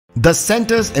The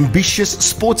centre's ambitious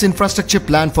sports infrastructure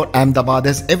plan for Ahmedabad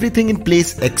has everything in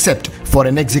place except for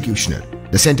an executioner.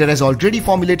 The centre has already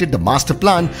formulated the master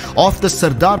plan of the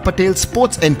Sardar Patel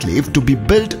Sports Enclave to be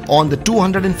built on the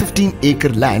 215-acre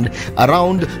land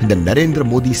around the Narendra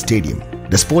Modi Stadium.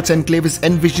 The sports enclave is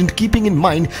envisioned keeping in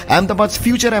mind Ahmedabad's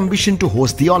future ambition to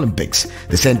host the Olympics.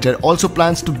 The centre also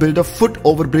plans to build a foot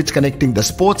overbridge connecting the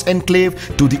sports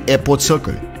enclave to the airport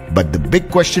circle. But the big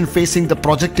question facing the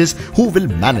project is who will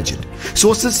manage it.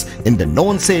 Sources in the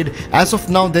known said as of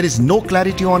now there is no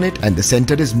clarity on it, and the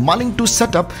centre is mulling to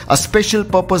set up a special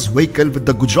purpose vehicle with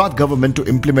the Gujarat government to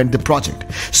implement the project.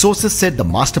 Sources said the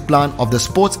master plan of the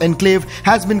sports enclave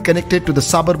has been connected to the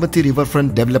Sabarmati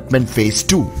Riverfront Development Phase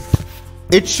 2.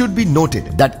 It should be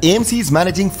noted that AMC is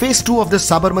managing Phase 2 of the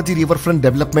Sabarmati Riverfront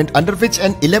Development, under which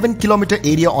an 11-kilometer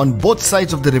area on both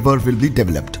sides of the river will be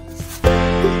developed.